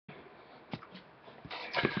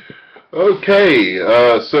Okay,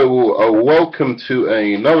 welcome to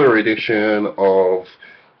another edition of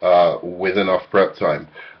With Enough Prep Time.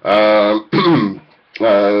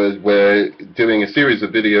 We're doing a series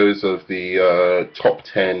of videos of the top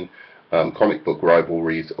 10 comic book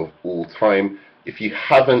rivalries of all time. If you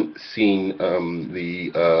haven't seen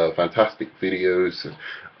the fantastic videos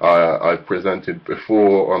I've presented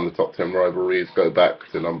before on the top 10 rivalries, go back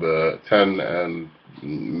to number 10 and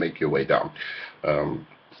make your way down.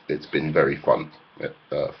 It's been very fun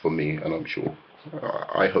for me, and I'm sure,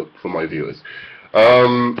 I hope, for my viewers.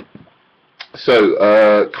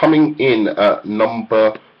 Coming in at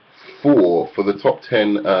number 4 for the top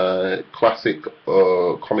 10 classic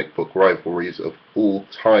comic book rivalries of all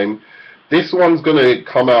time. This one's going to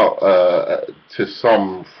come out to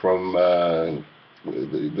some from,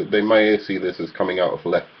 they may see this as coming out of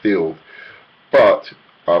left field, but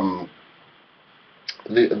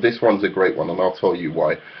this one's a great one, and I'll tell you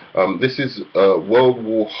why. This is World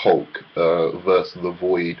War Hulk versus the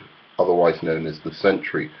Void, otherwise known as the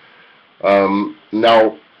Sentry.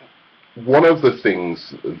 Now, one of the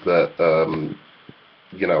things that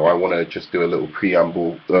I want to just do a little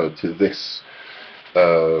preamble to this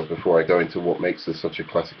before I go into what makes this such a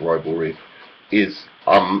classic rivalry is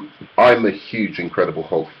I'm a huge Incredible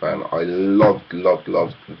Hulk fan. I loved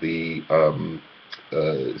the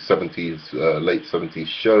 70s, late 70s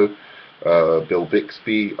show. Bill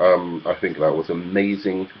Bixby, I think that was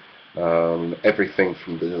amazing. Everything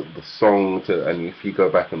from the song to, and if you go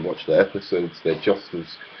back and watch the episodes, they're just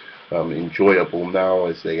as enjoyable now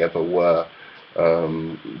as they ever were.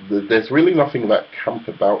 There's really nothing that camp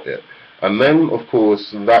about it. And then, of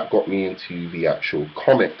course, that got me into the actual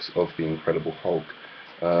comics of the Incredible Hulk.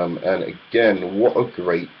 And again, what a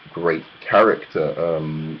great character.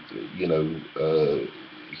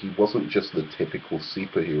 He wasn't just the typical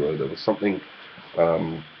superhero. There was something,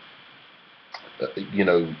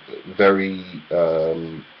 very,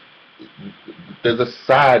 there's a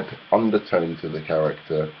sad undertone to the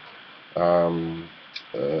character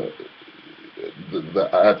that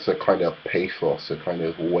adds a kind of pathos, a kind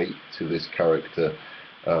of weight to this character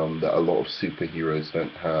that a lot of superheroes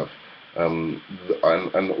don't have. And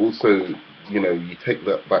also, you take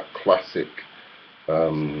that classic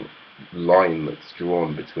line that's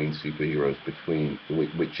drawn between superheroes,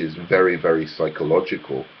 which is very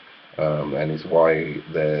psychological, and is why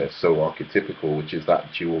they're so archetypical, which is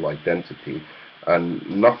that dual identity. And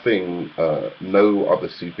nothing, no other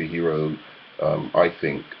superhero, I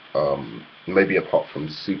think, maybe apart from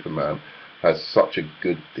Superman, has such a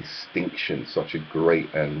good distinction, such a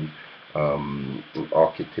great and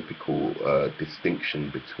archetypical distinction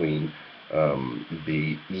between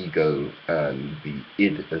the ego and the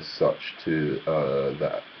id as such to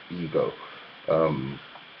that ego.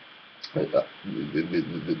 The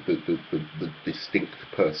distinct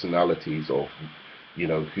personalities of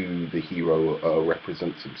who the hero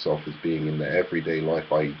represents himself as being in their everyday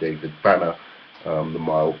life, i.e. David Banner, the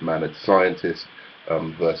mild-mannered scientist,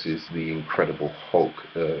 versus the Incredible Hulk,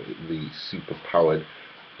 the super-powered,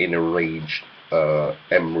 enraged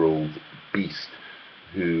emerald beast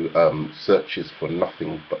who searches for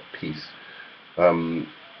nothing but peace. And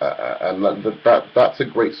that's a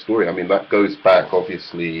great story. I mean, that goes back,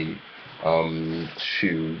 obviously,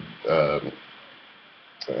 to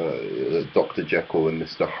Dr. Jekyll and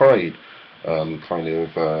Mr. Hyde, kind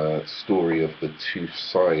of story of the two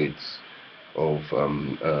sides of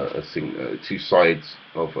two sides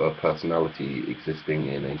of a personality existing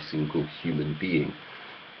in a single human being.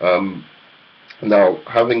 Now,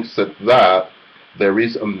 having said that, there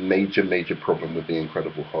is a major problem with the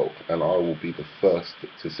Incredible Hulk, and I will be the first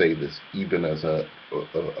to say this, even as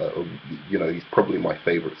he's probably my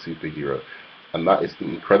favorite superhero, and that is the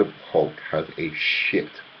Incredible Hulk has a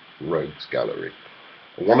shit rogues gallery.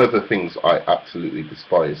 One of the things I absolutely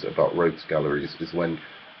despise about rogues galleries is when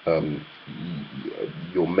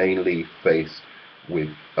you're mainly faced with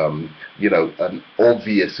an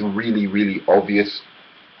obvious, really obvious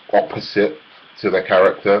opposite to the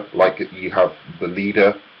character. Like, you have the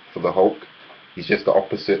leader for the Hulk. He's just the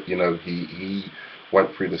opposite. He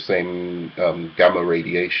went through the same gamma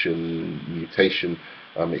radiation mutation,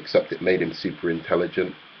 except it made him super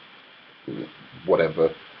intelligent. Whatever,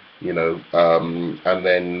 and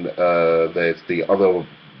then there's the other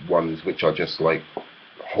ones which are just like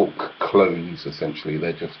Hulk clones, essentially.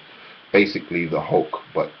 They're just basically the Hulk,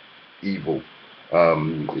 but evil.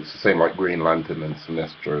 It's the same like Green Lantern and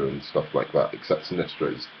Sinestro and stuff like that, except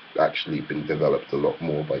Sinestro's actually been developed a lot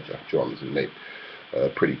more by Jeff Johns and made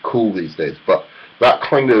pretty cool these days. But that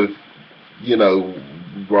kind of you know,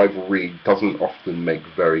 rivalry doesn't often make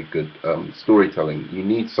very good storytelling. You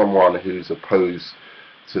need someone who's opposed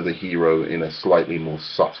to the hero in a slightly more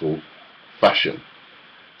subtle fashion.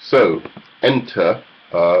 So, enter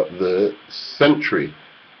the Sentry.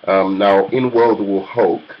 Now, in World War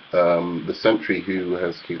Hulk, the Sentry, who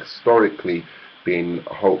has historically been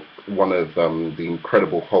Hulk, one of the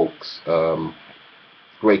Incredible Hulk's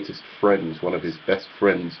greatest friends, one of his best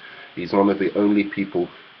friends, he's one of the only people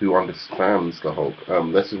who understands the Hulk.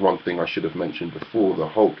 This is one thing I should have mentioned before. The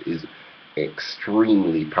Hulk is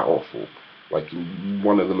extremely powerful, like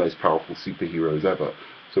one of the most powerful superheroes ever.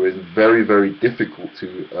 So it's very, very difficult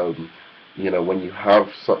to, when you have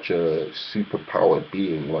such a superpowered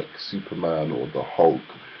being like Superman or the Hulk,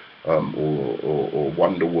 or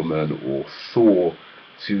Wonder Woman or Thor,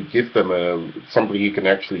 to give them somebody who can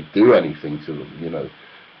actually do anything to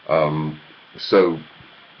them, So,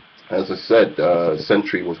 as I said,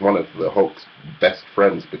 Sentry was one of the Hulk's best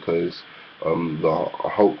friends because the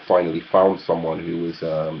Hulk finally found someone who was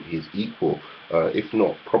his equal, if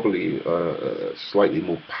not probably slightly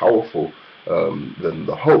more powerful than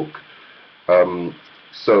the Hulk.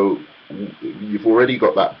 So you've already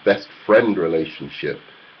got that best friend relationship,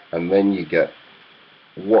 and then you get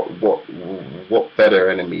what better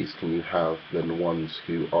enemies can you have than the ones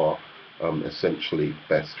who are essentially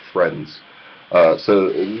best friends? So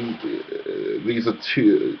these are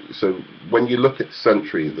two. So when you look at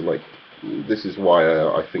Sentry, this is why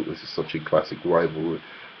I think this is such a classic rivalry.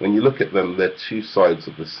 When you look at them, they're two sides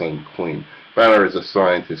of the same coin. Banner is a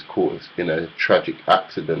scientist caught in a tragic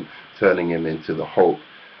accident, turning him into the Hulk,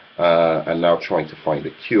 and now trying to find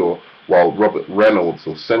a cure. While Robert Reynolds,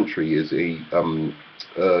 or Sentry, is a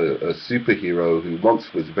superhero who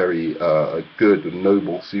once was very a good and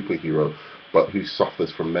noble superhero, but who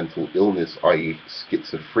suffers from mental illness, i.e.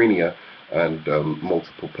 schizophrenia and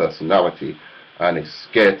multiple personality, and is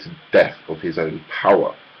scared to death of his own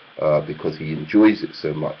power because he enjoys it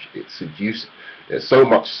so much. So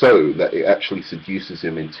much so that it actually seduces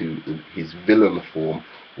him into his villain form,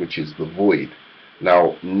 which is the Void.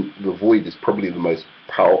 Now, the Void is probably the most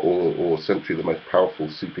powerful, or Sentry, the most powerful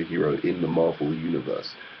superhero in the Marvel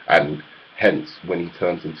universe, and hence, when he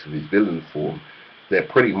turns into his villain form, there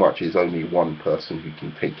pretty much is only one person who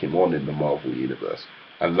can take him on in the Marvel universe,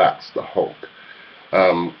 and that's the Hulk.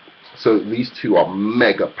 So these two are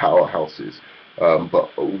mega powerhouses, but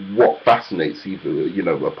what fascinates,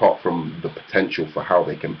 apart from the potential for how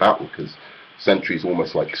they can battle, because Sentry is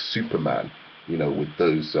almost like Superman, with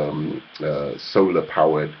those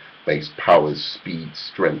solar-powered base powers, speed,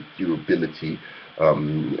 strength, durability,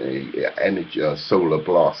 energy, solar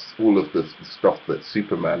blasts, all of the stuff that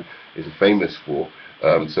Superman is famous for.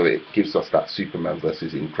 So it gives us that Superman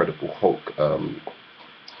versus Incredible Hulk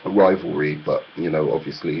rivalry, but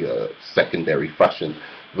obviously a secondary fashion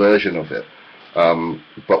version of it.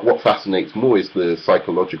 But what fascinates more is the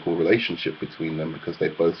psychological relationship between them, because they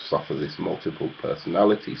both suffer this multiple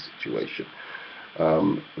personality situation.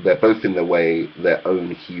 They're both in their way their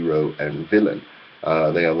own hero and villain.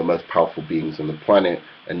 They are the most powerful beings on the planet,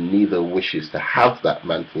 and neither wishes to have that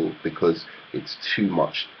mantle because it's too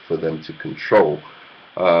much for them to control.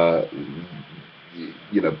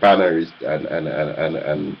 Banner is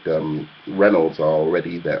and Reynolds are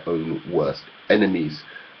already their own worst enemies.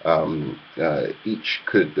 Each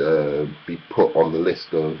could be put on the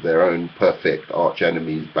list of their own perfect arch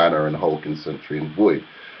enemies, Banner and Hulk and Sentry and Void.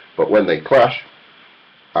 But when they clash,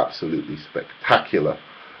 absolutely spectacular.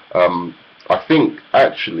 I think,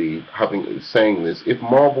 actually, saying this, if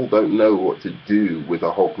Marvel don't know what to do with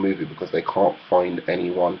a Hulk movie because they can't find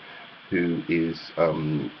anyone who is, a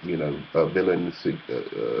villain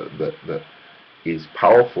that is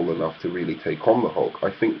powerful enough to really take on the Hulk, I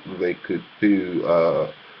think they could do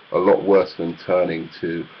a lot worse than turning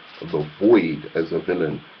to the Void as a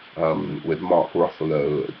villain, with Mark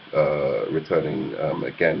Ruffalo returning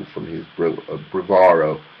again from his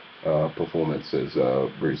bravado performance as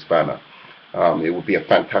Bruce Banner. It would be a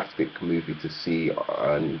fantastic movie to see,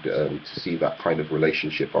 and to see that kind of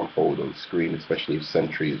relationship unfold on screen, especially if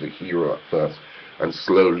Sentry is a hero at first, and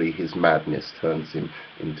slowly his madness turns him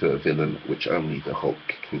into a villain, which only the Hulk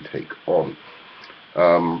can take on.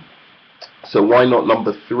 So why not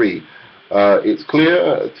number 3? It's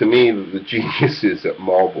clear to me that the geniuses at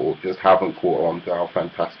Marvel just haven't caught on to how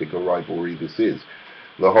fantastic a rivalry this is.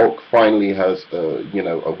 The Hulk finally has,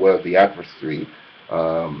 a worthy adversary,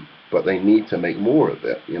 but they need to make more of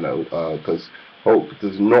it, because Hulk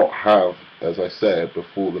does not have, as I said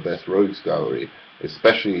before, the best rogues gallery,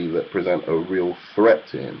 especially that present a real threat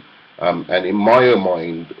to him. And in my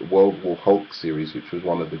mind, World War Hulk series, which was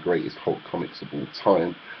one of the greatest Hulk comics of all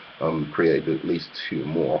time, created at least 2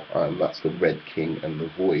 more, and that's the Red King and the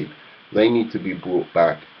Void. They need to be brought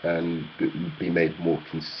back and be made more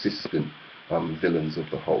consistent villains of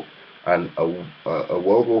the Hulk. And a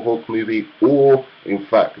World War Hulk movie, or in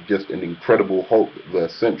fact just an Incredible Hulk the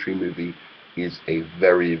Century movie, is a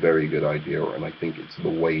very, very good idea, and I think it's the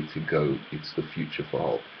way to go. It's the future for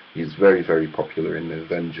Hulk. He's very, very popular in the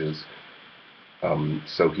Avengers,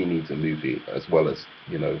 so he needs a movie, as well as,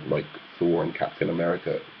 you know, like Thor and Captain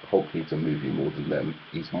America. Hulk needs a movie more than them.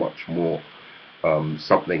 He's much more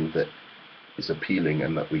something that is appealing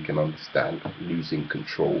and that we can understand. Losing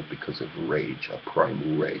control because of rage, a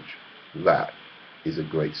primal rage. That is a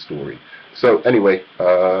great story. So anyway,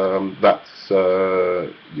 that's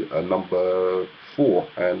number 4,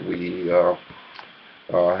 and we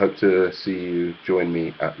hope to see you join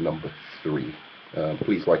me at number 3.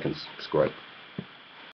 Please like and subscribe.